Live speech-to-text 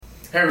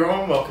Hey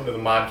everyone, welcome to the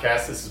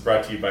Modcast. This is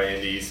brought to you by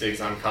Indy E Cigs.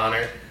 I'm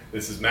Connor.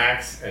 This is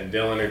Max and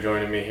Dylan are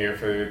joining me here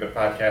for the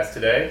podcast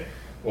today.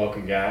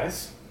 Welcome,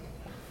 guys.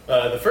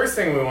 The first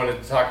thing we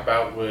wanted to talk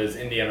about was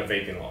Indiana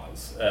Vaping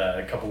Laws.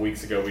 A couple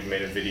weeks ago, we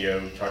made a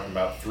video talking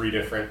about 3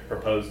 different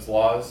proposed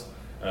laws,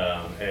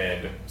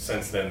 and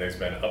since then, there's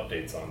been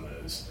updates on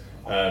those.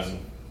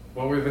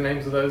 What were the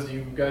names of those? Do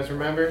you guys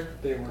remember?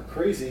 They were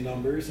crazy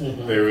numbers.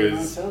 Mm-hmm. There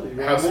was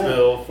House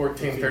Bill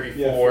 1434.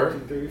 Yeah,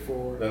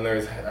 1434. Then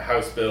there's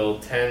House Bill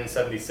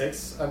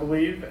 1076, I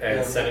believe,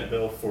 and Senate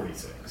Bill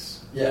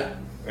 46. Yeah.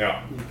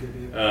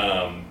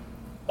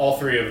 All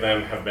 3 of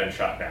them have been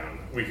shot down.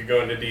 We could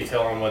go into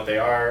detail on what they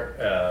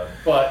are,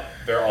 but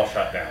they're all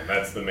shot down.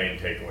 That's the main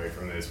takeaway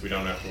from this. We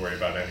don't have to worry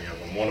about any of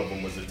them. One of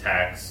them was a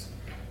tax.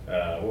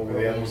 What were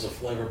the others? One was a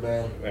flavor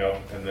ban.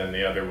 And then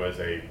the other was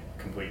a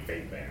complete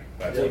vape ban.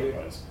 That's what it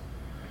was.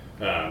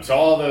 So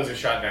all of those are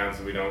shot down,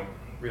 so we don't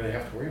really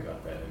have to worry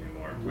about that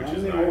anymore, which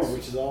is nice.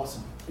 Which is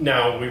awesome.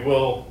 Now,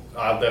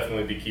 I'll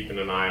definitely be keeping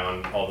an eye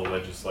on all the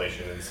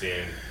legislation and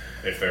seeing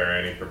if there are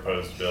any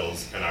proposed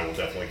bills, and I will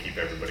definitely keep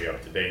everybody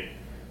up to date.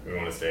 We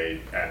want to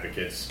stay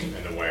advocates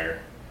and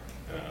aware.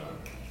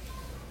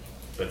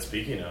 But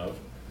speaking of,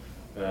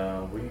 what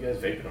are you guys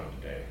vaping on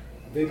today?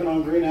 Vaping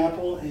on green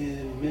apple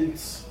and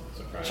mint,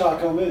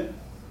 Choco mint.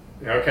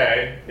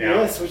 Okay.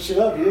 Yeah, switch it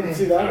up. You didn't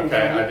see that one.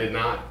 Okay, I did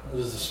not.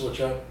 This is a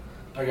switch up.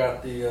 I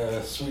got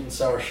the sweet and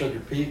sour sugar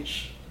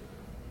peach.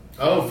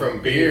 Oh,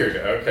 from Beard.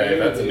 Okay,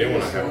 that's a new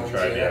one I haven't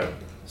tried yet.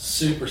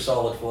 Super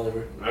solid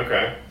flavor.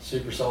 Okay.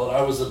 Super solid.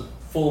 I was a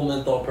full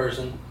menthol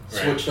person.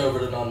 Switched over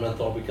to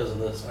non-menthol because of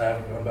this. I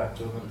haven't gone back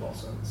to a menthol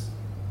since.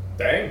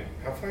 Dang.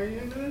 How far are you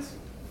into this?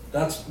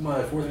 That's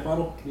my 4th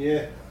bottle.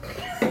 Yeah.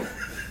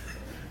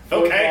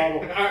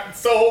 Okay.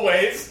 So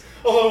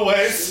a little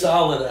ways.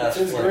 Solid ass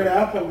It's flavor. green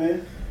apple,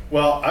 man.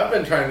 Well, I've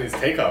been trying these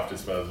takeoff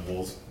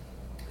disposables.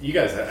 You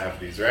guys have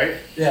these, right?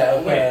 Yeah,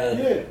 I've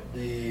had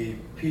the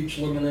peach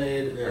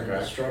lemonade and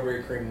the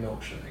strawberry cream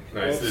milkshake.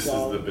 Nice. This is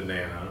the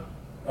banana.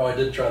 Oh, I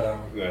did try that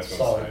one. That's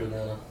solid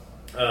banana.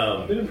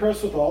 I've been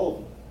impressed with all of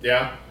them.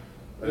 Yeah.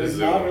 It's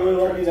not really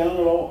let me down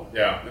at all.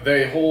 Yeah.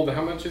 They hold,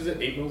 how much is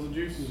it? 8 mils of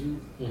juice?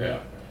 Mm-hmm. Yeah.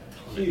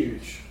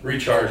 Huge.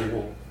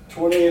 Rechargeable.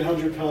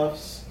 2,800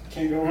 puffs.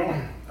 Can't go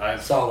wrong.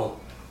 Solid.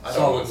 I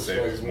don't want to say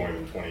there's more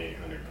than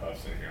 2,800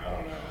 puffs in here. I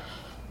don't know.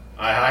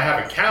 I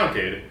haven't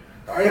counted.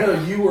 I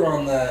know you were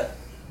on the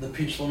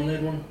peach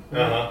lemonade one.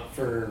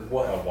 For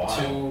what? A while.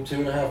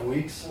 2.5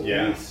 weeks?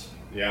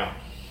 Yeah.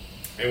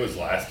 It was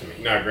lasting me.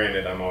 Now,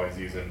 granted, I'm always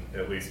using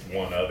at least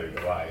one other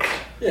device.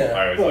 Yeah.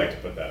 I always like to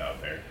put that out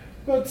there.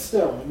 But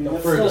still, I mean,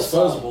 for a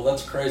disposable,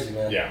 that's crazy,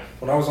 man. Yeah.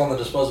 When I was on the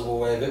disposable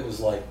wave, it was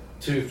like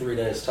 2-3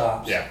 days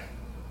tops. Yeah.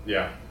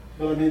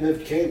 But I mean,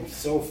 they've came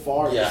so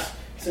far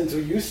since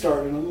you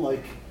started them,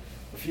 like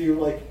a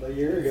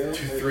year ago.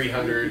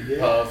 300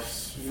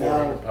 puffs,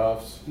 400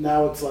 puffs.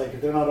 Now it's like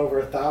if they're not over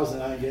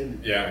 1,000, I ain't getting it.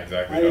 Yeah,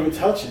 exactly. I ain't even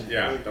touching it.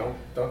 Yeah, like, don't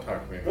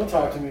talk to me. Don't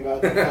talk to me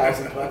about the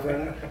 1,000 puff right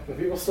now. But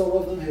people still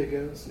love them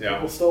Higgos. Yeah.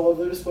 People still love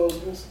their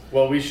disposables.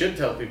 Well, we should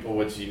tell people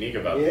what's unique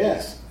about these.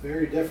 Yes,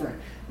 very different.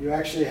 You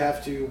actually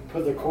have to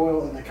put the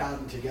coil and the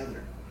cotton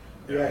together.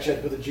 You actually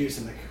have to put the juice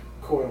in the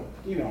coil.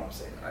 You know what I'm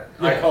saying.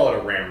 I call it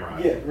a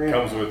ramrod. Yeah, It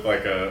comes with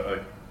like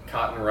a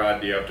cotton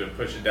rod. You have to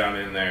push it down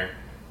in there.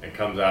 It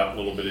comes out a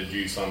little bit of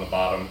juice on the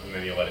bottom, and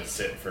then you let it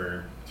sit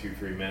for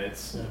 2-3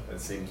 minutes. Yeah.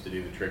 That seems to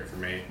do the trick for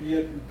me.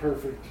 Yep,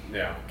 perfect.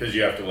 Yeah, because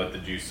you have to let the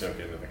juice soak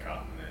into the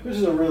cotton. Which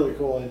is a really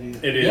cool idea.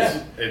 It is.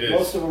 Yeah. It is.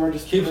 Most of them are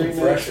just keeps them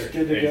fresher.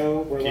 Good to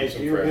go. Where like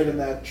you're getting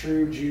that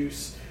true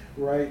juice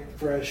right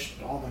fresh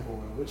on the coil,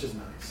 which is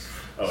nice.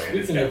 Oh,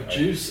 speaking of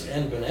juice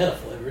and banana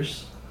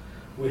flavors,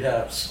 we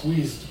have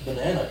squeezed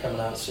banana coming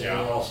out soon.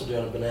 Yeah. We're also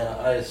doing a banana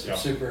ice. I'm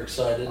super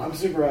excited. I'm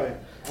super hyped.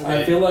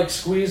 I feel like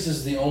squeezed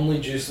is the only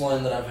juice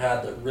line that I've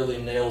had that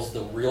really nails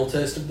the real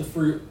taste of the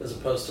fruit as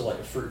opposed to like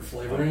a fruit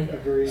flavoring.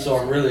 Agreed. So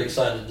I'm really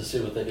excited to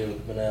see what they do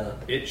with the banana.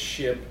 It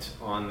shipped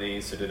on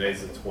so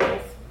today's the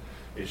 12th.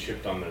 It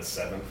shipped on the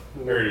 7th.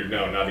 Or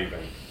no, not even.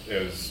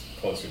 It was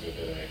closer to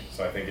today.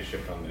 So I think it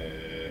shipped on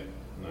the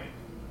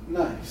 9th.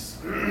 Nice.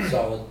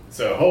 Solid.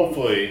 So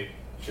hopefully it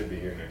should be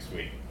here next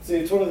week. See,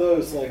 it's one of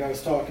those, like I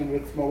was talking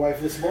with my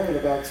wife this morning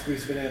about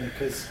squeezed banana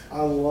because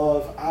I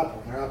love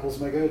apple. Their apple's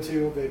my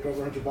go-to. Vape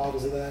over 100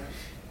 bottles of that.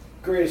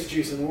 Greatest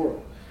juice in the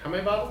world. How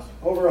many bottles?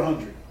 Over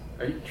 100.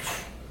 Are you?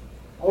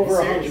 Over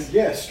 100.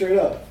 Yeah, straight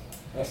up.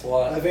 That's a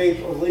lot. I vape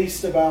at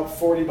least about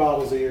 40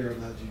 bottles a year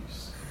of that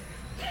juice.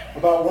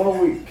 About one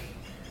a week.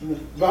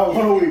 About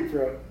one a week,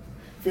 bro.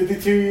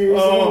 52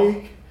 years in a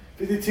week.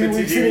 52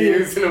 weeks in a year.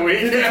 52 years in a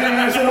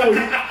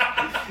week.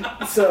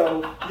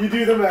 So, you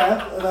do the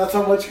math, and that's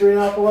how much green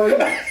apple I eat.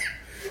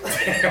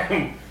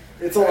 Damn.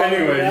 It's a lot of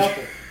green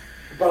apple.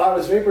 But I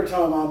was vapor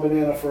time on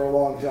banana for a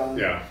long time.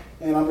 Yeah.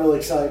 And I'm really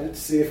excited to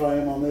see if I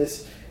am on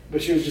this.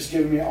 But she was just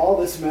giving me all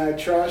this mad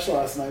trash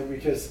last night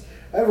because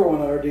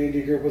everyone at our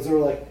D&D group was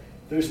like,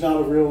 there's not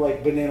a real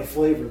like banana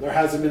flavor. There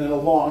hasn't been in a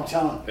long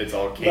time. It's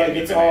all candy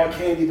it's banana. all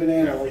candy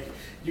banana. Like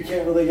you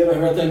can't really get a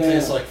real Everything banana.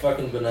 tastes like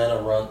fucking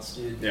banana runts,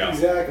 dude. Yeah.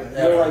 Exactly.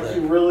 They're like,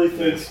 you really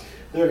think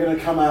they're going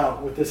to come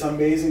out with this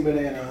amazing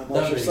banana.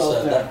 That being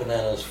said, that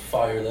banana is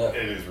fired up.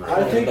 It is really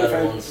I think the if,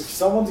 better if ones.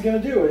 someone's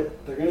going to do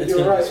it, they're going to It's do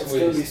it gonna right. be It's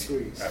going to be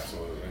squeezed. squeezed.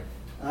 Absolutely.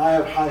 I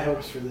have high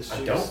hopes for this cheese.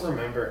 I don't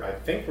remember. I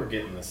think we're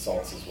getting the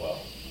salts as well.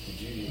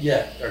 Did you?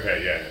 Yeah.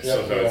 Okay, yeah. Yeah,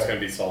 So we it's are. going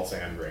to be salts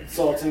and regular.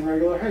 Salts and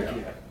regular, heck Yeah.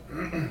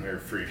 yeah. Or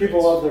free.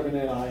 People love their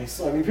banana ice.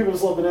 I mean, people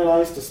just love banana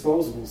ice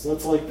disposables.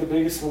 That's like the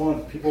biggest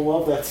one. People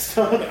love that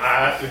stuff.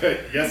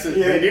 Yes,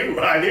 Yeah. they do.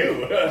 I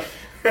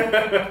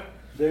do.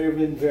 They've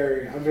been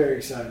I'm very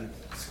excited.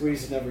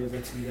 Squeeze never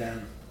lets me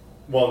down.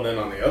 Well, and then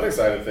on the other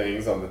side of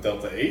things, on the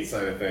Delta 8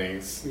 side of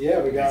things,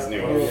 Yeah, we got these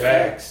new new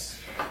effects.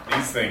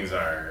 These things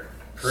are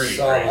pretty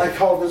Solid. I great.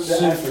 called them the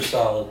Super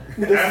solid.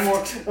 This more,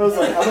 I was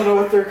like, I don't know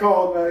what they're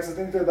called, Max. I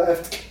think they're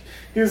the.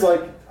 He was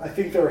like, I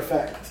think they're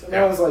effect, and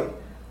Yeah. I was like,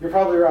 you're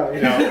probably right.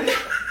 No.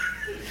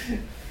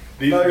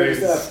 No, you're There's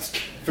just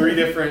effed. 3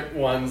 different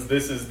ones.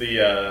 This is the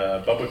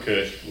Bubba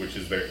Kush, which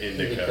is their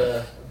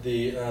indica. The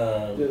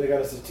Yeah, they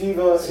got a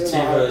sativa. sativa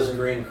and a is hybrid.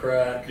 green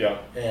crack, Yeah,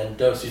 and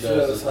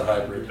do-si-dos is the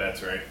hybrid.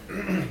 that's right.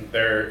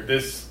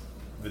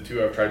 The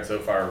 2 I've tried so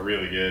far are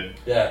really good,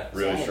 Yeah.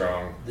 really Solid.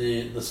 strong.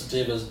 The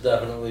sativa is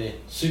definitely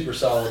super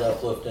solid,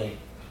 uplifting.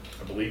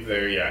 I believe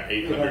they're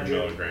 800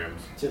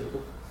 milligrams.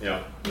 Typical.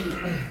 Yeah,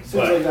 Seems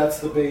But- like that's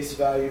the base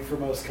value for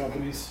most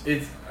companies.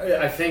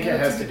 I think it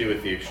has to do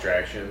with the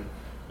extraction,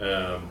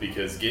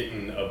 because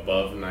getting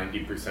above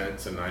 90%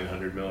 to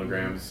 900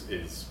 milligrams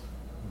is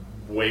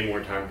way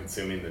more time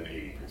consuming than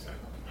 80%.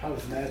 How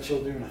is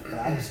natural doing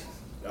 1,000?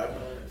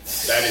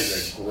 That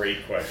is a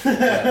great question.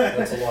 Yeah,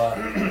 that's a lot.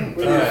 We need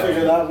to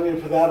figure that. We need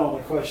to put that on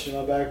a question,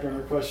 a back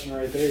burner question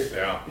right there.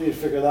 Yeah. We need to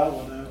figure that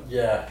one out.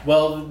 Yeah.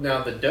 Well,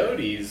 now the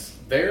Doties,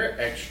 their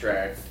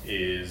extract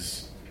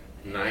is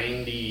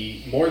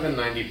more than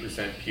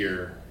 90%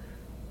 pure,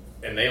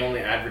 and they only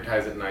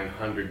advertise at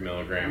 900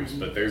 milligrams,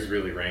 but theirs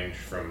really range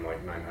from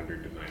like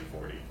 900 to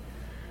 940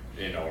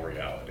 in all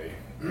reality.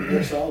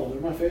 They're solid.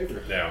 They're my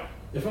favorite. Yeah,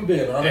 If I'm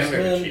being honest, and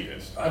they're the man,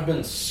 cheapest. I've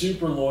been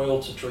super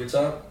loyal to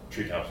Treetop.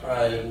 Treetops.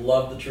 I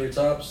love the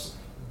Treetops.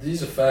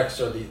 These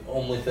effects are the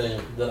only thing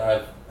that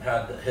I've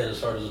had that hit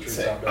as hard as a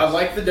Treetop does. I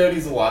like the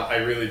Doties a lot, I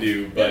really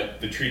do,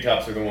 but the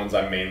Treetops are the ones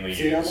I mainly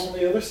See, I'm use. on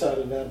the other side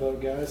of that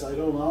boat, guys. I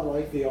do not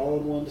like the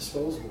all-in-one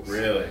disposables.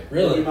 Really? They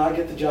Really? do not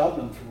get the job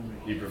done for me.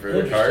 You prefer the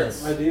Interesting.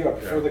 cards? I do. I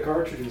prefer Yeah. the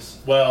cartridges.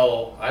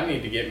 Well, I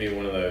need to get me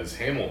one of those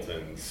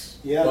Hamiltons.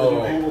 Yeah, the new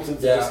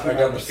Hamiltons. yeah, just I came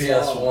got out the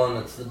solid.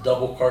 PS1. It's the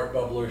double cart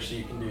bubbler, so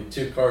you can do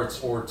 2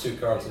 carts or 2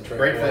 concentrate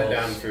Break that oils.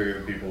 down for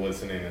the people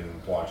listening and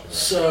watching. That.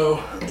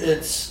 So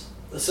it's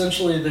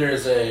essentially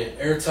there's a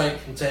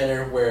airtight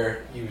container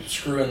where you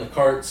screw in the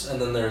carts,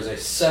 and then there's a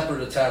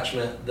separate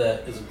attachment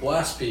that is a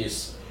glass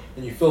piece,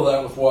 and you fill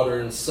that with water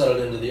and set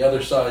it into the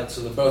other side,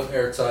 so they're both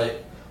airtight,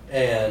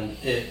 and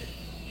it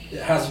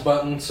has a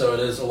button, so it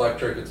is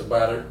electric. It's a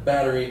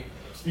battery.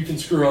 You can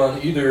screw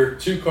on either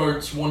 2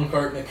 carts, 1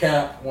 cart and a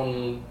cap,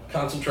 1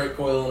 concentrate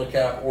coil and a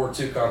cap, or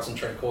 2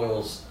 concentrate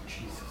coils.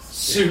 Jesus.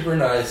 Super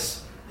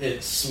nice.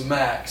 It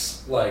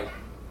smacks. Like,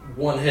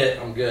 1 hit,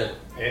 I'm good.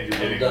 And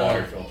you're getting done.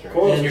 water filter.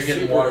 Coils And you're are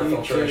getting super water deep,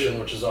 filtration, too.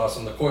 which is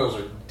awesome. The coils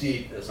are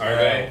deep as Are hell.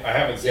 they? I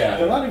haven't seen Yeah.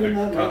 They're not even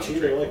the that much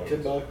concentrate either, like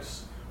coils.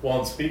 $10. Well,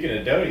 and speaking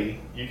of Doty,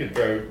 you can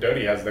throw.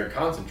 Doty has their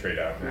concentrate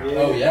out now. Yeah.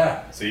 Oh,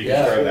 yeah. So you can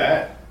Yeah. throw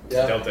that.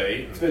 Yeah. Delta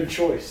 8. It's been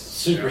choice.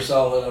 Super Yeah.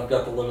 solid. I've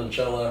got the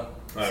limoncello.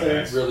 Oh, So-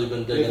 nice. Really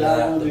been digging that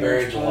that. one, The the berry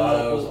orange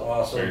gelato is pineapple.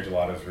 awesome. Berry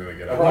gelato is really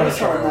good. I I wanna want Price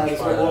try on that orange is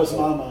what blows my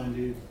pineapple. mind,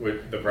 dude.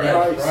 with the Yeah,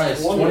 price. the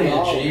price. $20. 20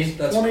 a G.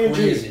 That's 20 a G.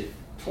 crazy.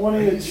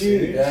 20 a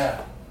G.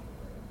 Yeah.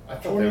 I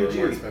thought 20 they a were G.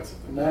 more expensive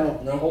than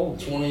that. No, No,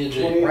 20 a G.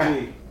 20 a Crap.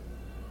 G.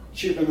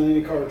 Cheaper than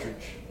any cartridge.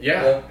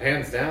 Yeah, Yeah.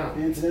 hands down.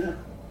 Hands down.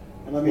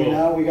 And I mean, Well,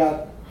 now we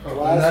got And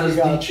glass, that we is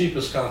the got.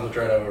 cheapest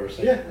concentrate I've ever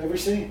seen. Yeah, ever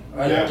seen.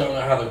 I Yeah. don't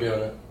know how they're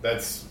doing it.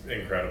 That's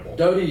incredible.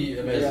 Doty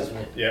amazes Yeah.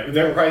 me. Yeah,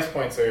 their price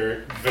points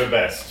are the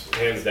best,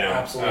 hands down.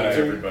 Absolutely. Out of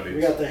So everybody's.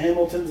 we got the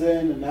Hamiltons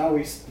in, and now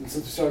since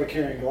we started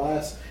carrying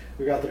glass,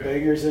 we got the Yeah.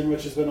 bangers in,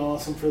 which has been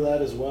awesome for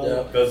that as well.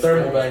 Yeah. Those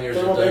Thermal things- bangers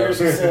Thermal are bangers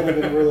dope. and sand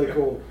have been really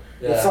cool.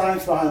 The Yeah.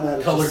 science behind that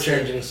is Color just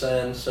changing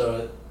sand,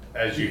 so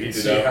As you you can heat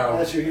see it up.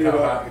 As you heat how it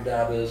up. hot your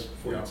dab is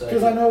before Yeah. you take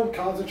Because I it. know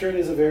concentrate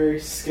is a very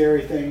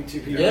scary thing to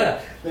people. Yeah.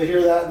 They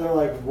hear that and they're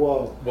like,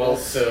 whoa. Well,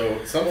 that's- so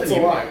something that's a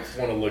you lot. might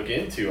want to look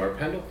into. Our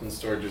Pendleton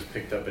store just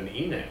picked up an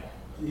email.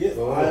 Yeah,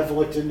 I have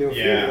looked into a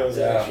few Yeah. of those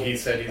Yeah. actually. He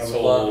said he I would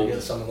love to sold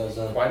get some of those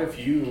in. quite a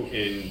few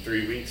in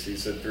 3 weeks. He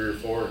said 3 or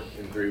 4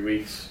 in 3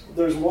 weeks.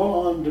 There's one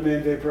on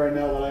demand vape right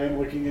now that I am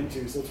looking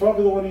into, so it's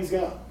probably the one he's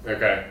got.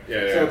 Okay, So yeah,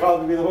 it'll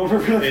probably be the one we're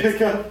going to It's-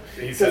 pick up.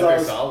 He said I they're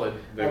was- solid.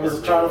 They I was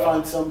work trying really to well.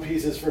 find some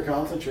pieces for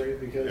concentrate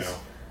because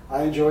Yeah.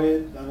 I enjoy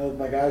it. I know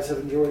my guys have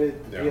enjoyed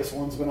it. The Yeah.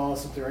 PS1's been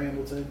awesome through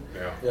Hamilton.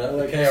 Yeah. Yeah, I the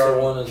like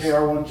KR1 is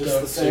KR1 just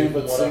dope the same, too, but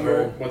from what I've single.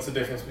 heard. What's the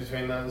difference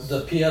between those?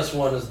 The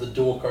PS1 is the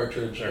dual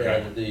cartridge,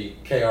 Okay. and the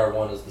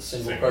KR1 is the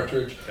single Single.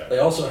 cartridge. Okay. They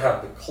also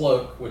have the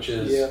cloak, which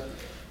is Yeah.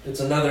 It's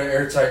another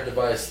airtight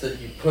device that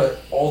you put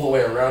all the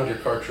way around your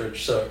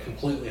cartridge so it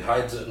completely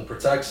hides it and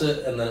protects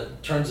it, and then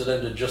it turns it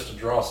into just a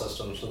draw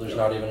system, so there's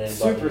not even any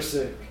Super buttons.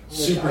 sick.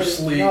 Super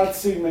sleek. I've not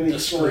seen many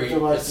discreet.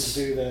 devices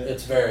do that.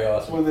 It's very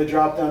awesome. When they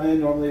drop down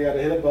in, normally you got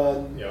to hit a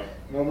button. Yep.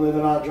 Normally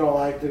they're not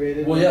draw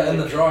activated. Well, yeah, and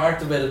the draw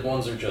activated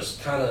ones are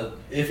just kind of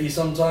iffy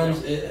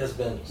sometimes. It has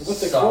been With the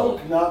solid.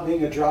 cloak not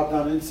being a drop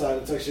down inside,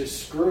 it's actually a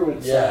screw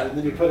inside, Yeah. and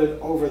then you put it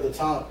over the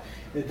top.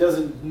 It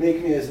doesn't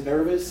make me as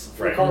nervous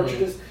for Right.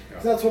 cartridges. Mm-hmm.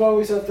 'Cause that's what I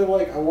always have to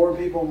I warn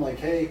people. I'm like,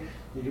 hey,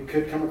 you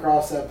could come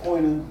across that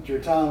point in your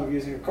time of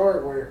using a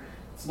cart where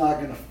it's not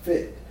going to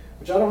fit.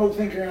 Which I don't really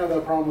think you're going to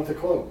have that problem with the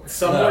cloak.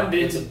 Someone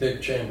It's a did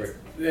big chamber.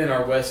 in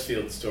our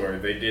Westfield store.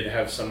 They did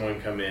have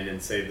someone come in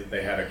and say that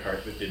they had a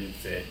cart that didn't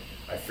fit.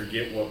 I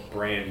forget what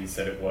brand he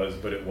said it was,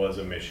 but it was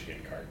a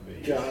Michigan cart that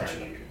he was Gotcha.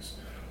 trying to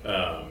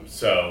use.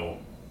 So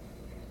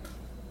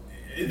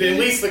at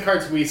least the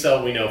carts we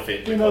sell, we know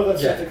fit. You know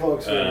that's Yeah. what the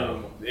cloak's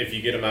for. If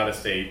you get them out of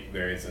state,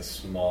 there is a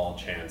small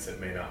chance it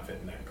may not fit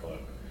in that cloak.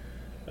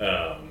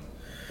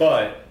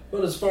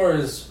 But as far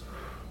as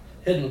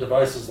hidden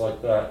devices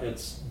like that,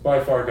 it's by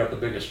far got the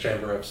biggest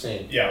chamber I've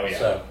seen. Yeah, oh yeah.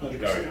 So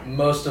 100%.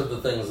 most of the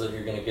things that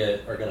you're going to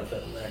get are going to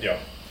fit in there. Yeah.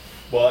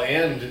 Well,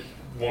 and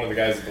one of the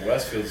guys at the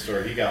Westfield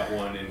store, he got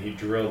one and he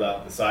drilled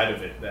out the side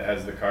of it that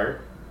has the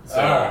cart.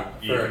 So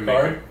you for a can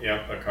card? make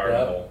a card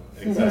Yep. hole.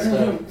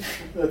 Exactly.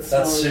 That's That's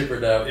smart. super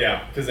dope.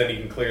 Yeah, because then you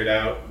can clear it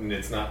out and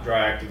it's not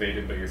dry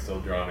activated, but you're still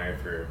drawing air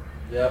through.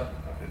 Yep.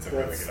 It's a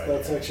really That's, good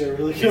that's idea. actually a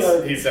really good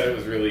idea. He said it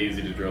was really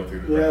easy to drill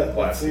through the Yeah, that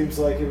plastic. seems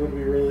like it would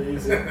be really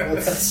easy.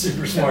 That's That's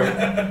super smart.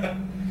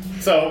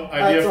 So,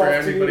 idea Hats for off to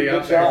everybody you.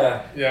 out Good there.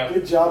 job. Yeah.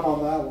 Good job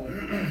on that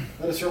one.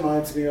 That just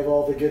reminds me of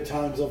all the good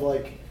times of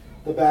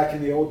the back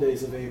in the old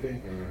days of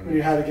vaping, when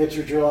you had to get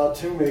your drill out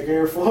to make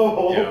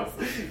airflow Yeah.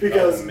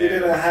 because Oh, you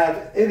didn't man.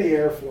 have any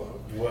airflow.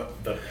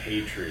 What the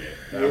Patriot?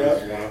 That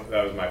Yep.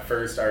 that was my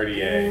first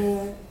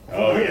RDA.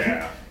 Oh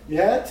yeah. You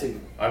had to.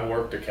 I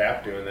warped a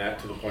cap doing that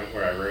to the point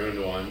where I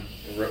ruined one.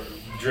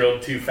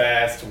 Drilled too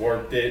fast,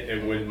 warped it,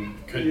 and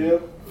couldn't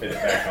Yep. fit it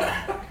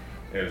back on.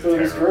 It was So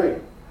it was terrible. great.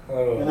 And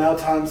Oh, now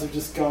times have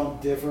just gone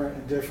different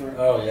and different.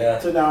 oh yeah.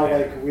 So now,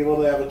 Yeah. we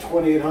literally have a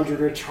 2800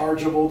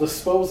 rechargeable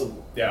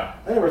disposable. Yeah.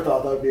 I never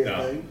thought that'd be a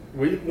No. thing.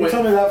 We You went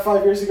told me that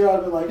 5 years ago,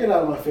 I'd been like, get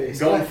out of my face.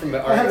 Going from the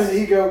I have RX an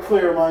Ego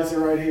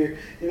Clearomizer right here,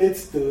 and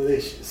it's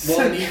delicious.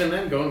 well, and even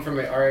then, going from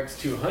the RX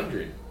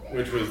 200,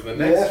 which was the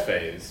next Yeah.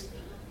 phase,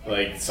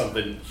 like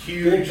something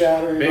huge, Big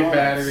battery, big lots.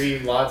 battery,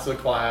 lots of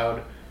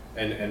cloud,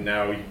 and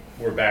now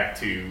we're back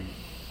to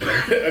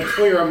a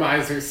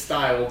Clearomizer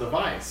style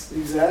device,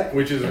 Exactly.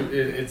 which is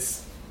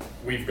it's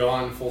we've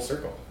gone full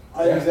circle.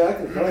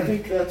 Exactly. But I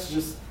think that's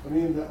just,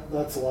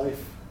 that's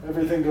life.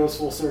 Everything goes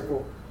full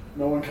circle.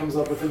 No one comes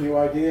up with a new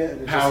idea,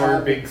 and it just Power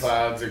happens. big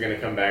clouds are going to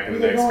come back in the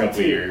They're next going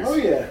couple to. years. Oh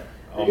yeah,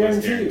 I Almost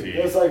guarantee you. guaranteed.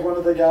 It was like one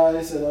of the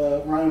guys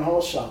at Ryan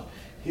Hall's shop.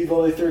 He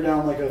literally threw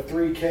down like a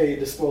 3K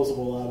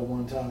disposable out of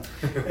one time,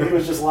 and he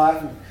was just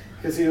laughing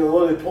because he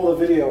literally pulled a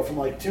video from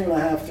like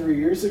 2.5, 3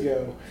 years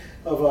ago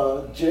of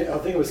I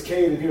think it was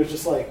Cade, and he was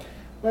just like,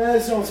 "Man,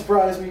 this don't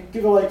surprise me.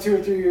 Give it like 2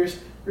 or 3 years.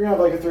 You're gonna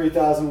have like a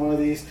 3,000 one of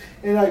these,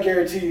 and I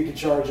guarantee you can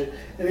charge it."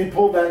 And he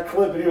pulled that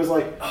clip, and he was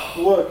like,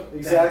 "Look,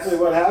 exactly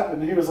what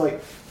happened." And he was like,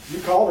 "You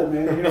called it,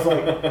 man." And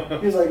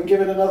he was like, "Give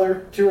it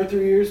another 2 or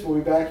 3 years, we'll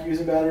be back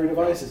using battery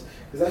devices."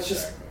 Because that's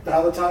just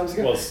how the times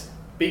go. Well,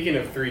 speaking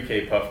of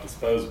 3K puff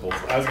disposables,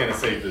 I was going to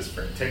save this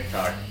for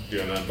TikTok, do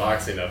an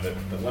unboxing of it,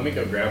 but let me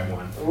go grab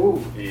one.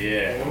 Ooh,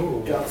 Yeah.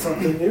 got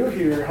something new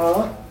here,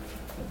 huh?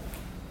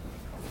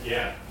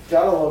 Yeah.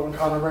 Gotta love when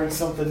Connor brings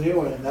something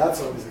new in.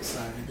 That's always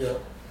exciting. Yep.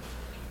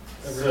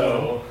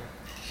 So,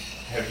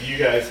 have you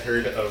guys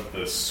heard of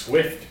the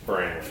Swift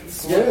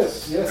brands?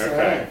 Yes, yes,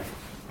 Okay.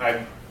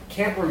 I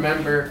can't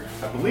remember.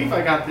 I believe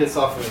I got this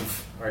off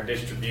of our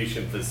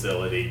distribution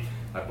facility.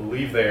 I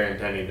believe they're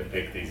intending to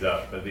pick these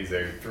up, but these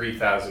are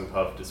 3,000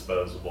 puff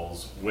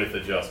disposables with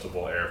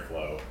adjustable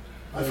airflow.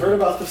 I've heard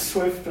about the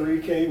Swift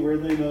 3K,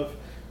 weirdly enough,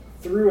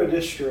 through a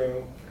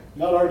distro,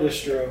 not our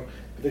distro,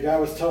 but the guy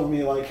was telling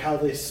me like how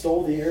they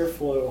stole the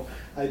airflow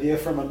idea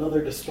from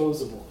another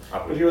disposable.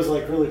 But he was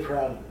like really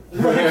proud of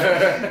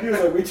it. He was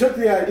like, we took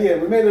the idea,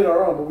 we made it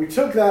our own, but we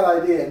took that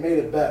idea and made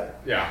it better.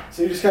 Yeah.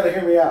 So you just gotta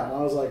hear me out. And I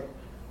was like,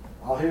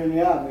 I'll hear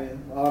you out,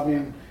 man. I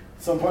mean,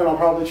 at some point I'll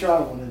probably try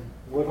one and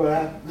look what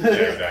happens. Yeah,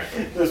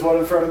 exactly. There's one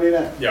in front of me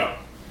now.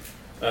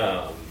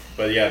 Yeah.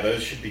 But yeah,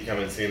 those should be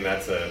coming soon.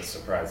 That's a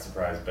surprise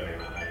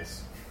banana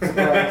ice.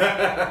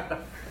 Surprise.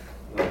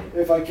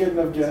 If I couldn't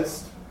have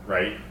guessed.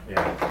 Right?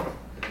 Yeah.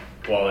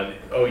 Well,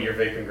 and you're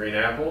vaping green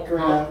apple? Green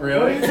Huh? apple.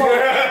 Really? What are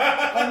you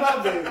talking- I'm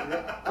not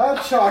vaping.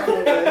 I'm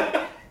chocolate,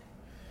 man.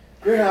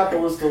 Green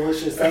apple is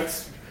delicious.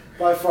 That's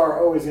by far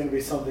always going to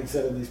be something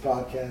said in these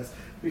podcasts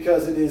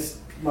because it is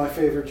my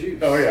favorite juice.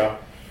 Oh yeah.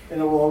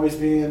 And it will always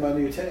be in my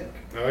new tank.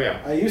 Oh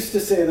yeah. I used to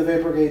say the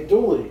Vaporgate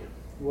Dually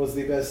was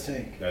the best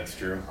tank. That's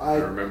true. I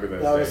remember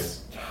those That days.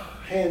 was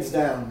hands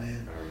down,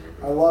 man. I I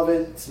remember. love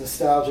it. It's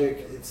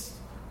nostalgic. It's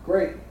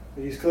great.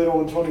 I use Clear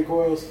 120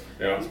 coils.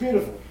 Yeah. It's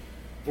beautiful.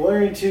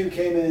 Valerian 2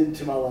 came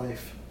into my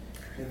life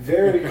and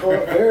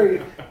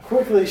very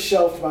quickly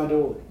shelved my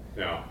dually.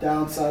 Yeah.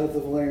 Downside of the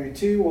Valerian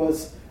 2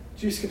 was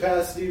juice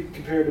capacity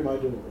compared to my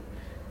dually.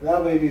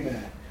 That made me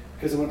mad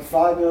because it went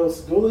 5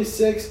 mils, dually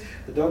 6.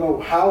 I don't know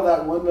how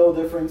that 1 mil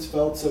difference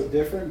felt so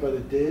different, but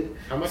it did.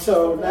 How much?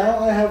 So now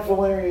I have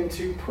Valerian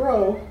 2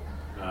 Pro,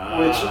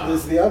 which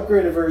is the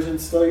upgraded version,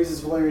 still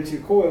uses Valerian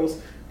 2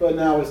 coils, but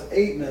now is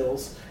 8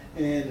 mils,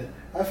 and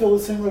I feel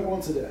the same like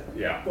once a day.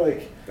 Yeah.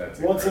 Like That's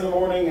once in the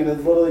morning, and it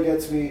literally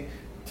gets me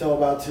till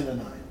about 10 to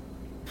 9.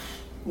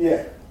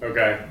 Yeah.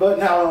 Okay. But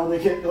now I only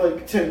get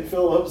like 10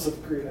 fill-ups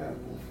of green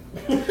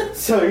apple.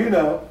 So, you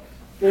know,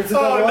 there's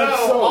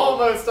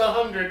almost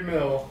 100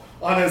 mil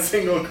on a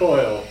single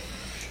coil.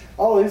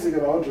 I'll easily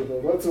get 100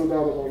 though. That's no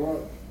doubt about my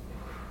mind.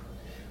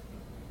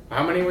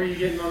 How many were you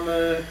getting on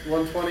the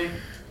 120?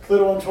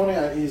 Clitter 120,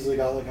 I easily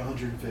got like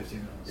 150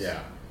 mils. Yeah.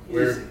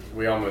 Easy.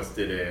 We almost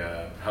did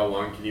a how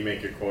long can you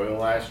make your coil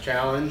last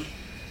challenge.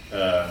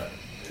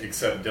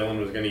 Except Dylan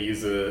was going to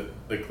use the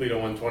Cleto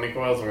 120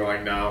 coils, and we're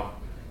like, no.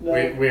 We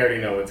already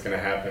know what's going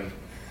to happen.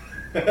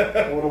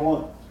 I would have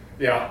won.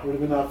 Yeah. Would have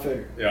been not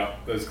fair. Yeah,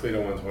 those Cleto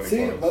 120 See,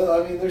 coils.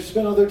 but I mean, there's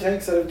been other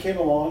tanks that have came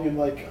along and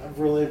like have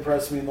really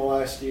impressed me in the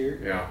last year.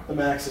 Yeah. The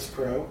Maxxis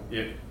Pro.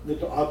 Yeah. The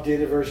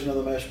updated version of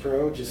the Mesh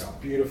Pro,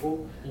 just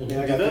beautiful. Mm-hmm. I mean,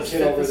 I Do got those the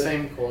kit fit over the there.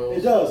 same coils?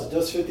 It does. It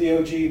does fit the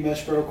OG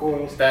Mesh Pro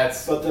coils.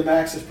 But the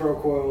Maxxis Pro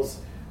coils,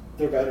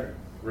 they're better.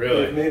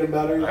 really? They've made them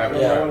better. I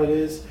don't know what it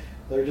is.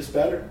 They're just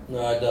better.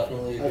 No, I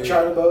definitely agree. I've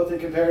tried them both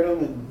and compared them,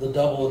 and The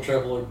double and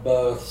triple are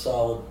both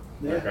solid.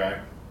 yeah, Okay.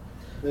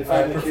 they I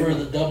find prefer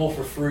the double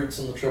for fruits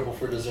and the triple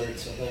for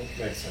desserts, I think.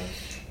 Makes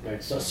sense.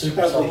 Makes So sense. super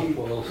That's solid the-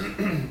 coils.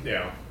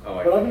 Yeah, I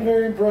like But I've that. been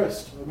very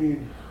impressed. I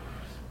mean,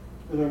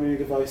 are there many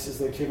devices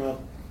that came out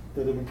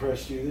that have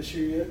impressed you this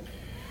year yet?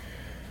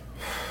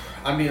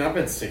 I mean, I've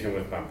been sticking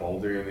with my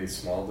Boulder and these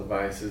small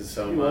devices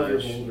so You love your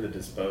much. Boulder. The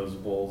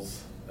disposables.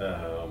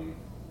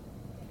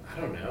 I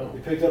don't know.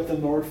 You picked up the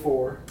Nord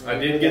 4. I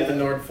did get the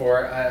Nord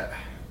 4. I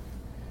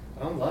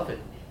don't love it.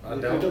 I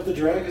You picked up don't. the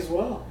Drag as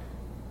well.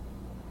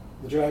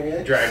 The Drag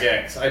X. Drag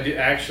X. I did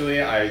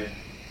actually. I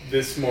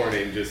this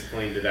morning just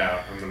cleaned it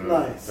out. I'm gonna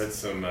Nice. put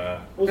some I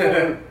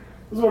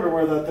was wondering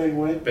where that thing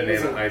went. banana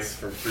Was it ice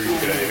for fruit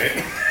in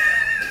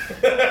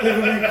it.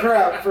 Giving me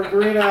crap for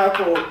green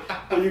apple,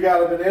 but you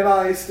got a banana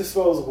ice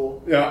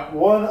disposable, Yeah.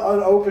 one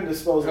unopened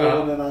disposable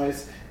Uh-huh. banana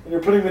ice, and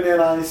you're putting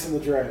banana ice in the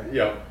Drag.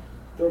 Yep.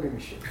 Don't give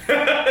me shit.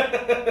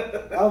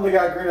 I only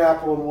got green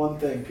apple in one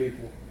thing,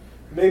 people.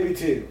 Maybe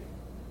 2.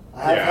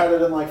 I have Yeah. had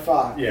it in like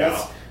 5. Yeah,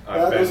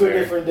 I've been Those were there.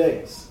 different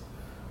days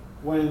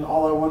when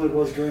all I wanted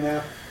was green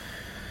apple.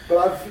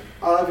 But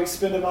I've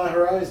expanded my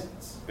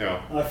horizons.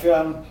 Yeah. And I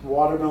found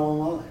watermelon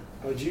lime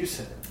by Juice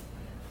Head.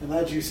 And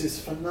that juice is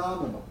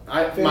phenomenal.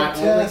 My only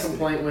Fantastic.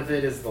 complaint with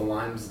it is the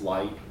lime's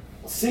light.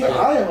 See,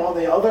 I am on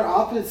the other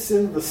opposite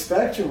end of the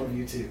spectrum of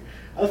you two.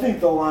 I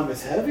think the lime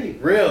is heavy.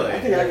 Really? I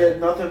think I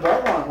get nothing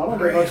but lime. I don't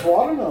get much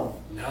watermelon.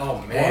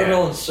 No, man.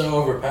 Watermelon's so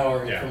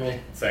overpowering Yeah. for me.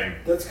 Same.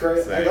 That's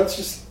great. Same. That's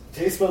just,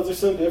 taste buds are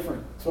so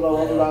different. That's what I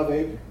love Yeah. about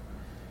vaping.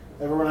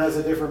 Everyone has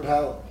a different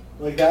palate.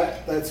 Like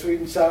that sweet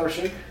and sour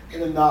shit, I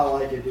did not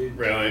like it, dude.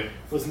 Really?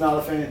 Was not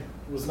a fan.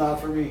 It was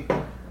not for me.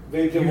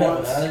 Vaped You it haven't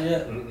once. had it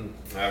yet? Mm-mm.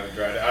 I haven't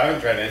tried it. I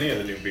haven't tried any of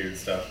the new beard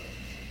stuff.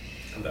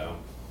 No.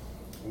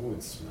 Ooh,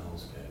 it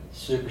smells good.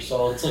 Super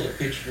solid. It's like a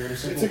peach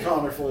dreamsicle. It's a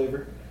Connor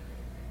flavor.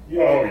 You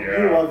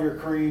yeah. love your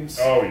creams.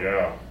 Oh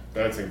yeah,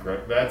 that's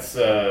incredible. That's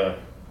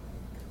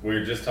we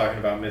were just talking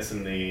about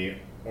missing the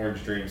orange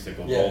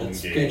dreamsicle Yeah, golden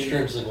it's gate. peach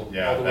dreamsicle. all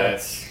Yeah, the way.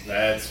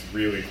 that's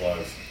really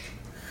close.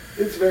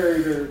 It's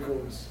very, very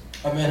close.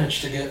 I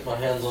managed to get my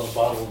hands on a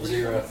bottle of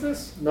Zero. What's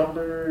this?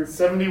 Number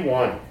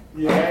 71.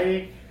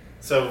 Yeah.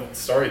 So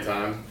story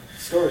time.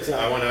 Story time.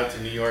 I went out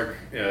to New York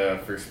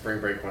for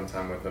spring break one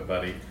time with a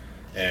buddy,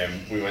 and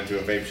we went to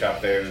a vape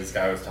shop there. This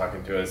guy was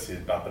talking to us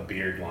about the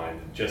beard line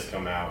that just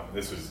come out.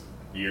 This was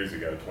years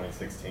ago,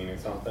 2016 or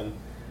something.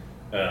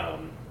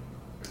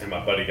 And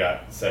my buddy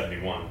got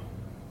 71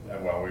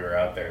 while we were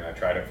out there, and I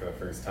tried it for the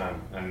first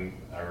time, and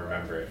I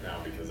remember it now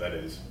because that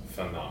is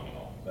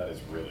phenomenal. That is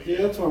really Yeah,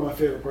 good. that's one of my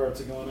favorite parts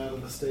of going out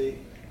of the state.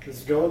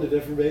 Is going to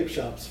different vape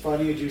shops,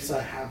 finding a juice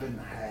I haven't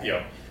had.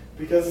 Yep.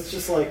 Because it's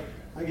just like,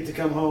 I get to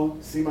come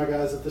home, see my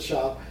guys at the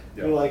shop,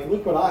 Yep. be like,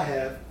 look what I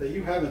have that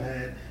you haven't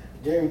had.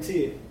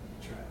 Guarantee it.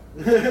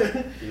 Try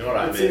it. You know what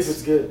I Let's see if miss?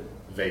 it's good.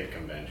 Vape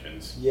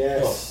conventions.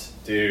 Yes.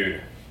 Dude,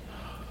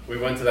 we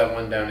went to that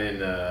one down in,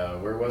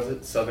 where was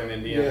it? Southern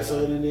Indiana? Yeah,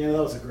 Southern Indiana,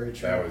 that was a great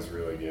trip. That was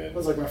really good. That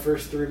was like my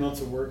first 3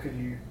 months of working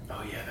here.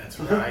 Oh yeah, that's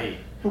right.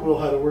 Will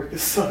had to work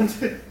this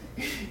Sunday.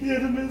 You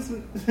had to miss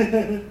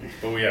it.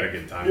 But we had a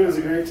good time. It was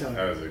a great time.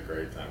 That was a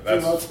great time. 2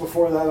 months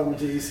before that, I went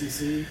to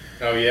ECC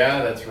Oh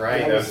yeah, that's right.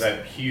 That That was was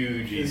that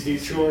huge in ECC.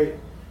 Detroit. It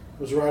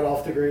was right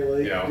off the Great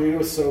Lake. Yeah. Dude, it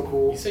was so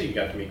cool. You said you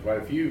got to meet quite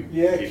a few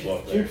Yeah, people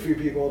up cute there. few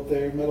people up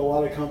there. Met a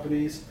lot of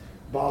companies.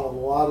 Bought a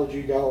lot of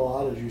juice. Got a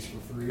lot of juice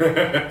for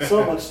free.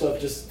 So much stuff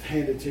just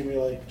handed to me.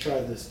 Like, try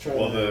this. Try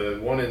Well, that.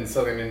 the one in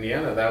Southern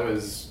Indiana, that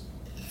was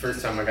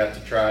first time I got to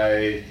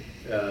try.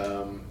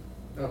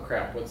 Oh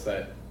crap! What's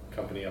that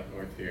company up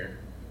north here?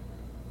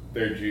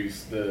 their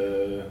juice,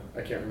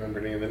 I can't remember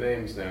any of the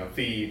names now.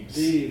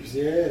 Thieves,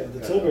 yeah, the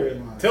Tilbury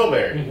line.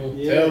 Tilbury. Mhm.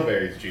 Yeah.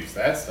 Tilbury's juice,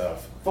 that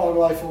stuff. Fog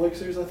Life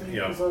Elixirs, I think.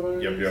 Yep. Is that what it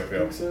is? Yep. I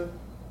think so.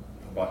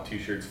 I bought 2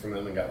 shirts from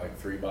them and got like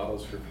 3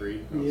 bottles for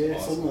free. That was Yeah,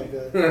 awesome. something like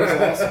that. It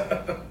was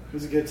awesome. It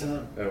was a good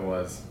time. It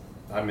was.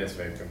 I miss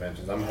vape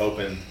conventions. I'm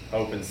hoping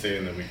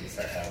soon that we can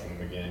start having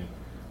them again.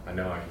 I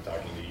know I can talk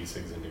Indy E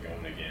Cigs into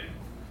going again.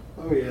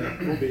 Oh yeah,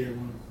 we'll be at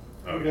one.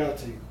 Oh, We got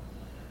to.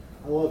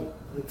 I love it.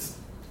 It's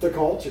the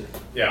culture.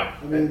 Yeah.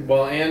 I mean-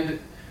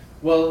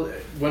 Well,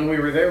 when we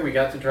were there, we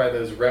got to try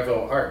those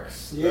Revo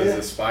Arcs. Yeah. Those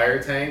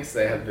Aspire tanks.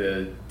 They had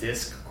the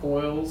disc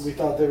coils. We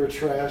thought they were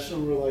trash,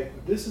 and we were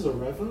like, "This is a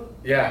Revo."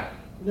 Yeah.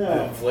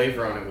 No. The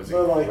flavor on it was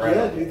They're like,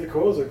 incredible. "Yeah, dude, the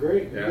coils are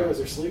great. Yeah. You guys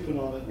are sleeping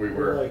on it." We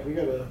We're were. like, "We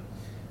gotta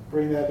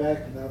bring that back,"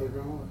 and now they're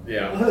gone.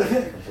 Yeah.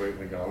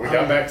 Completely gone. We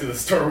got back to the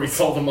store. We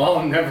sold them all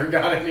and never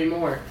got any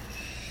more.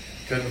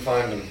 Couldn't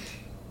find them.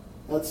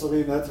 That's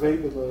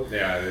vaping though.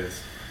 Yeah, it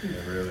is.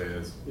 It really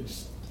is.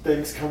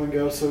 Things come and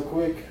go so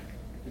quick.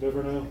 You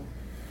never know.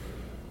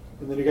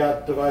 And then you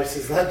got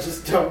devices that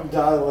just don't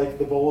die like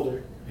the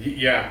Boulder.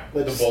 Yeah,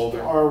 That the just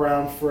Boulder. are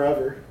around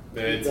forever.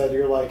 It's- That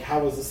you're like,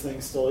 how is this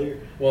thing still here?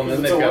 Well, and then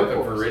 'Cause they've it's a got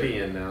the workhorse.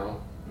 Viridian now.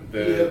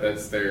 Yeah.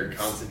 That's their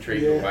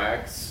concentrated Yeah.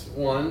 wax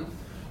one.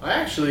 I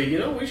actually,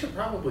 we should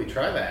probably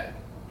try that.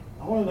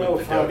 I want to know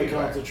With if the how the Adobe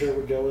wax. concentrate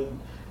would go in.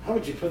 How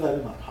would you put that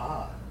in my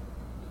pod?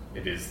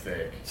 It is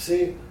thick.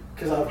 See,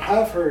 because I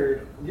have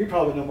heard, you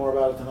probably know more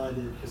about it than I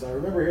did, because I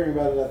remember hearing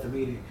about it at the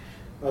meeting.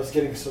 I was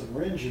getting a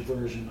syringe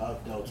version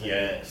of Delta.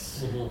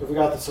 Yes. Mhm. If we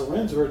got the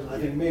syringe version, I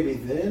think maybe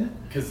then,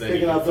 Because then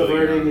picking you can up the fill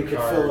your Viridian, own you could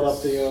fill it up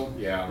cards. the,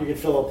 Yeah. you could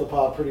fill up the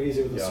pod pretty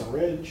easy with a Yeah.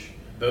 syringe.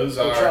 Those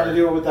We're trying to are.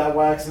 do it with that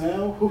wax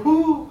now.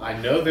 Woohoo! I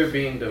know they're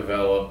being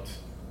developed.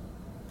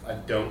 I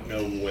don't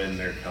know when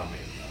they're coming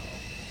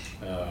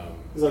though.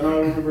 Because I know I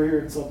remember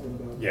hearing something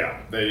about it. Yeah,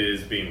 that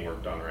is being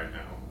worked on right now.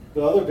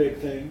 The other big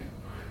thing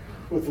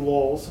with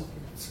Lulz,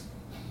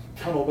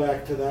 tunnel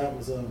back to that,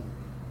 was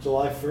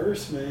July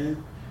 1st,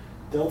 man.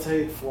 Delta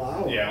 8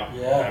 flower. Yeah,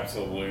 Yeah.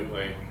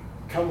 absolutely.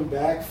 Coming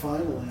back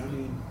finally. I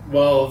mean,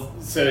 Well,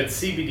 so it's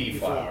CBD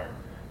flower,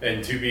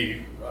 and to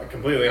be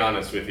completely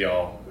honest with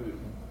y'all,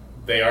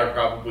 they are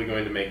probably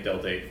going to make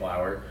Delta 8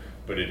 flower,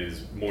 but it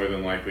is more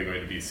than likely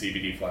going to be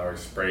CBD flower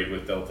sprayed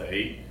with Delta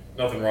 8.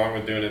 Nothing wrong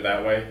with doing it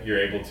that way. You're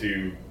able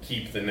to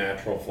keep the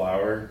natural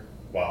flower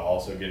while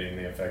also getting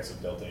the effects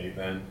of Delta 8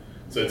 then.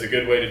 So it's a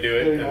good way to do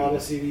it. getting a lot and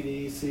of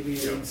CBD,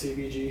 CBD, Yep. and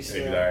CBG stuff.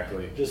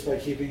 Exactly. Just by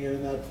keeping it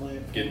in that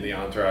plant. Getting the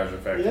entourage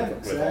effect Yeah,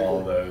 with all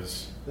of exactly.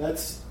 those.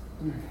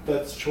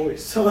 That's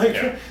choice. So like,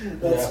 Yeah.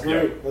 that's Yeah.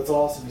 great. Yeah. That's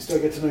awesome. You still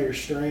get to know your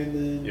strain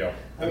then. Yeah,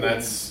 and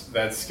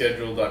that's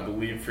scheduled, I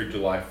believe, for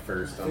July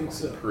 1st. I I'm think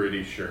so.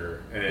 pretty sure.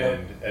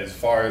 And as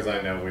far as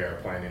I know, we are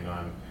planning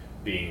on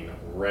being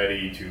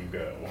ready to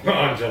go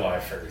on July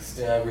 1st.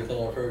 Yeah,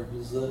 everything I've heard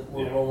is that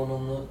we're Yeah. rolling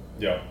on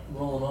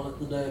it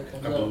the day it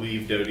comes I out.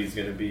 believe Doty's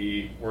going to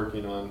be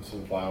working on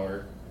some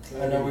flower.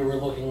 I know we were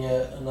looking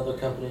at another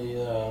company,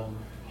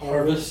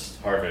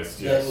 Harvest, Harvest,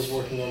 that yes. was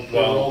working on Well,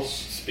 pre-rolls.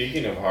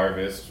 speaking of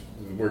Harvest,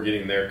 we're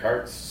getting their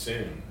carts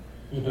soon.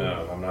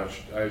 Mhm. I'm not.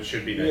 It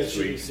should be Yeah, next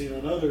should be week. seen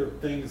on other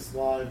things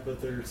live,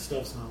 but their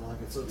stuff's not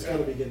like it, so it's Yeah. got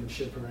to be getting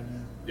shipped right now.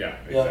 Yeah,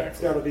 Yeah. It's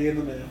exactly. got to be in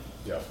the mail.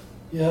 Yeah.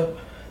 Yep.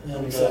 I'm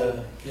And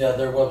excited. yeah,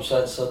 their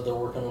website said they're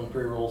working on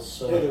pre-rolls.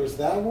 So Yeah, there was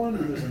that one,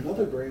 and there's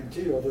another brand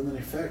too, other than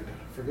Effect.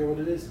 I forget what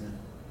it is now.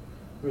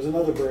 There's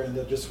another brand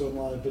that just went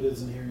live, but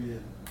isn't here yet.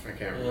 I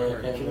can't Yeah, I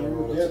remember. can't Can you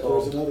remember what Yeah, it's there's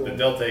called. another The one.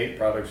 Delta 8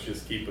 products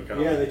just keep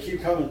coming. Yeah, they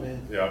keep coming,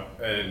 man. Yeah,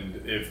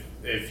 and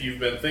if you've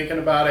been thinking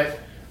about it,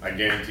 I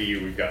guarantee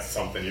you we've got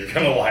something you're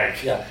gonna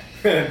like. Yeah.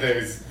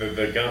 There's the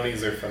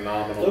gummies are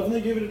phenomenal.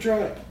 Definitely give it a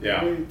try.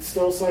 Yeah. I mean, it's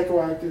still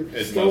psychoactive.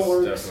 It still most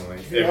works.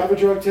 definitely- If you have a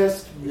drug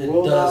test, we It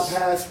will does- not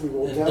pass. We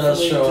will it definitely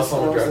does show up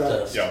on a disclose drug that.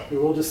 test. Yeah. We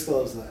will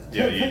disclose that.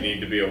 Yeah, you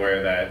need to be aware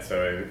of that.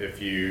 So if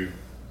you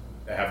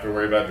have to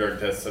worry about drug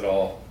tests at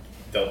all,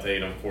 Delta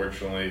 8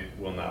 unfortunately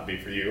will not be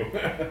for you.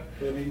 But,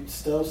 I mean,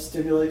 still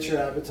stimulates your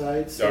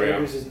appetite. Still Oh, yeah.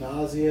 reduces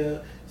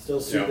nausea. Still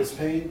soothes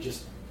pain.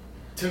 Just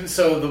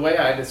So the way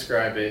I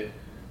describe it,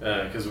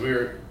 because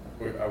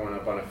I went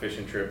up on a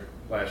fishing trip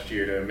last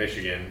year to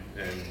Michigan,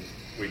 and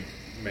we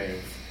may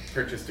have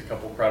purchased a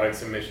couple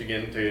products in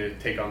Michigan to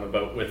take on the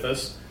boat with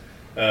us.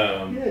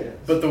 Yeah.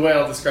 But the way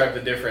I'll describe the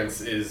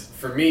difference is,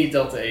 for me,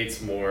 Delta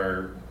 8's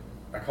more,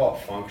 I call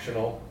it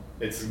functional.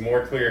 It's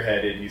more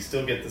clear-headed. You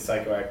still get the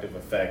psychoactive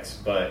effects,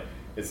 but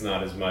it's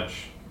not as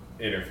much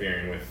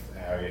interfering with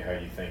how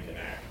you think and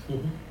act.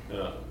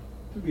 Mhm.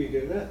 would be a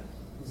good bet.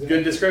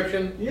 Good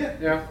description? Yeah.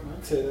 Yeah.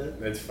 I'd say that.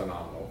 It's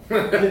phenomenal.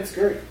 It's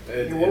great.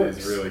 It works.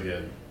 is really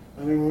good.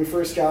 I mean, when we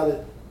first got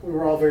it, we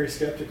were all very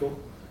skeptical.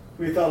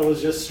 We thought it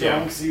was just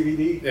strong Yeah.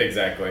 CBD.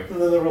 Exactly.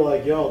 And then they were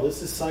like, yo,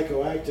 this is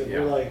psychoactive. Yeah.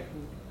 We're like,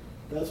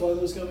 that's why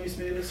those gummies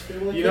made us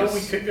feel like You know,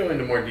 this? we could go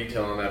into more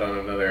detail on that on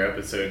another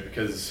episode,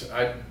 because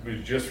I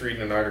was just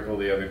reading an article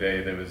the other day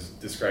that was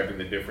describing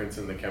the difference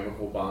in the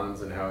chemical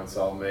bonds and how it's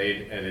all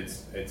made, and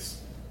it's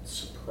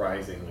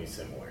surprisingly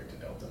similar to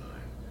Delta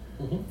 9.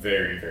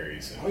 very, very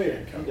soon. Oh yeah,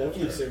 I'll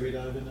definitely say we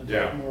dive in and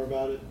talk more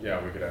about it.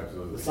 Yeah, we could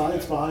absolutely. The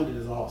science behind it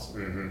is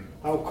awesome.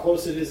 How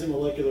close it is in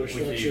molecular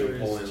structure. We could even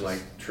pull in like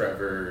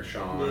Trevor or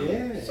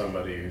Sean,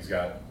 somebody who's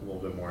got a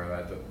little bit more of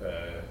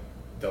that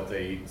Delta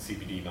 8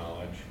 CBD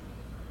knowledge.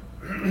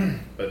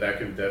 But that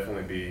could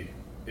definitely be,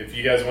 if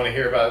you guys want to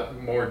hear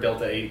about more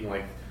Delta 8 and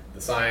like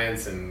the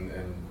science and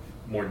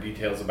more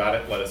details about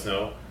it, let us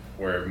know.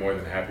 We're more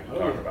than happy to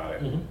talk about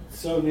it.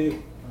 So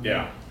new.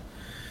 Yeah.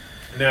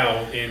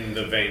 Now, in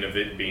the vein of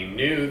it being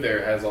new,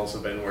 there has also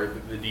been word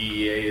that the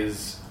DEA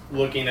is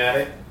looking at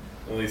it,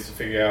 at least to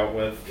figure out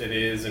what it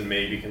is and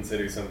maybe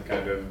consider some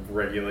kind of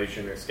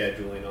regulation or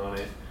scheduling on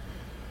it.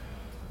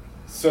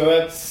 So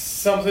that's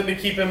something to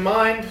keep in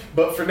mind.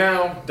 But for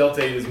now,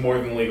 Delta 8 is more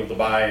than legal to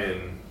buy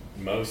in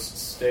most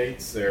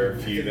states. There are a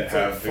few that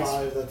have...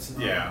 5 that's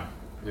not.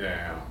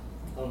 Yeah.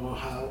 I don't know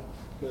how,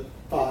 but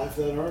 5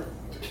 that aren't.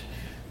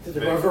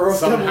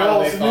 Somehow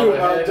they knew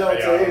about ahead.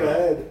 Delta 8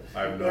 ahead.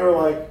 I have no They were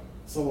idea. like,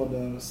 someone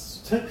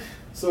knows.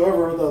 So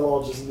whoever wrote that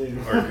law just knew.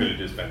 Or it could have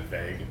just been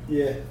vague.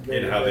 Yeah.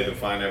 In how they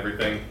define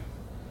everything.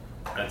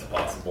 That's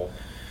possible.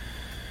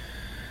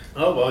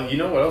 Oh, well, you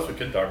know what else we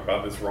could talk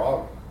about? This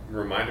raw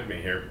reminded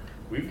me here.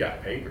 We've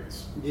got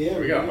papers. Yeah.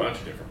 We got a bunch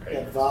of different We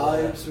papers. got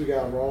vibes, we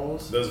got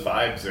raws. Those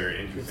vibes are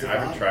interesting. I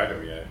haven't tried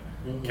them yet.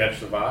 Catch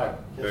the vibe.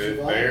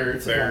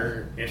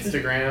 Their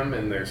Instagram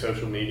and their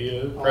social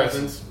media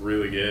presence,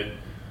 really good.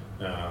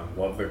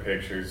 Love their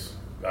pictures.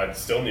 I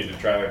still need to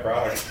try their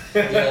product.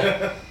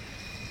 Yeah.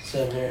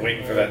 Same here.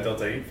 Waiting for that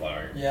Delta 8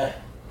 flower. Yeah.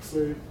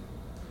 So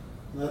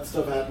when that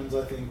stuff happens,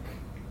 I think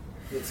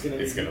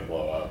it's gonna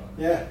blow up.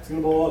 Yeah, it's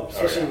gonna blow up.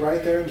 Especially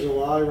right there in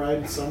July, right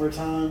in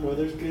summertime.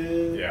 Weather's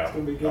good. Yeah. It's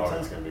gonna be a good time.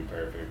 It's gonna be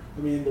perfect.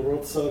 I mean, the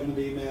world's still gonna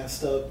be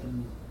masked up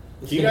and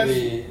It's going to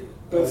be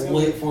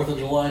late 4th of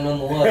July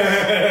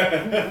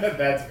nonetheless.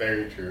 That's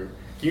very true.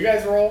 Can you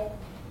guys roll?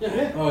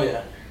 Yeah. Oh,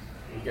 yeah.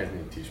 You guys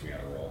need to teach me how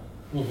to roll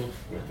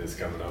with this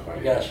coming up. I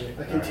got you.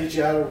 I can teach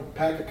you how to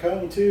pack a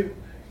cone too.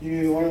 You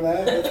need to learn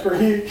that. That's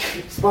pretty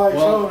spike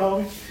cone,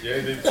 homie.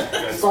 Yeah,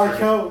 that's Spike true.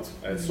 cones.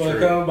 That's Spike true.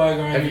 cone, by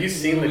grind. Have you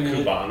seen the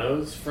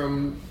Cubanos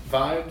from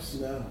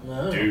Vibes?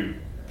 No. Dude,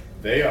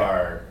 they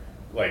are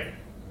like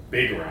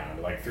big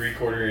round, like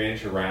 3/4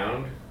 inch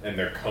around, and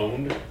they're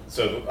coned.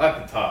 So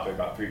at the top, they're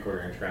about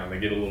 3/4 inch round. They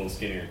get a little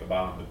skinnier at the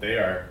bottom, but they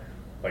are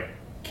like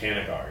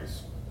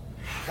canagars,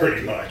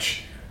 pretty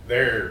much.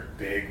 They're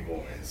big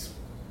boys.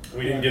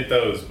 We didn't get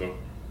those, but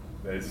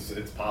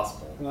it's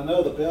possible. And I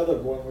know the other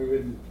one we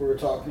were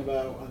talking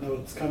about. I know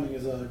it's coming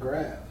as a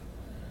Grav.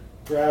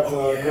 Grav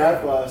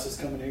glass is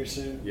coming here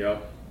soon.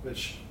 Yep.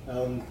 Which I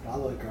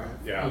like Grav.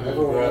 Yeah.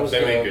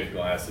 They make good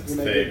glass. It's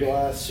make thick. good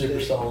glass.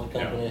 Super solid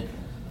company.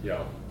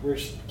 Yeah. We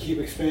just keep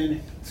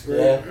expanding. It's great.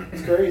 Yeah.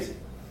 It's crazy.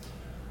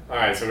 All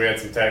right, so we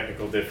had some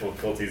technical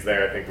difficulties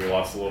there. I think we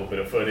lost a little bit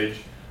of footage,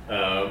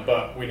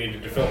 but we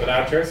needed to film an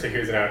outro, so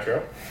here's an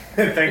outro.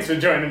 Thanks for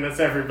joining us,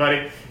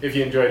 everybody. If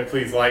you enjoyed it,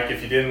 please like.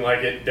 If you didn't like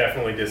it,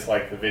 definitely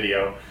dislike the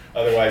video.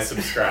 Otherwise,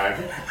 subscribe.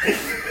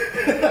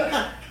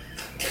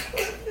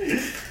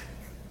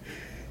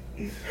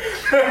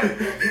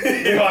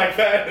 You like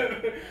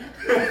that?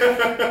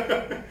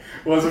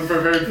 Wasn't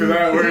prepared for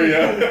that, were you?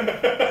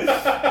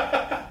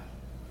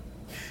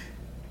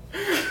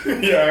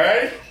 You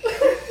alright?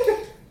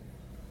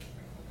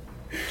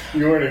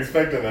 You weren't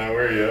expecting that,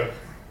 were you?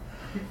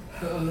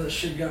 Oh, that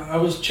shit got... I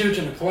was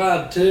chooching a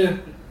cloud, too.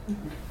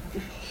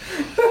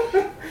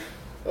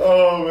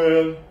 Oh,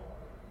 man.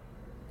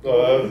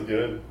 Oh, that was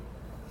good.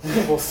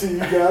 We'll see you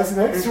guys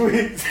next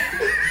week.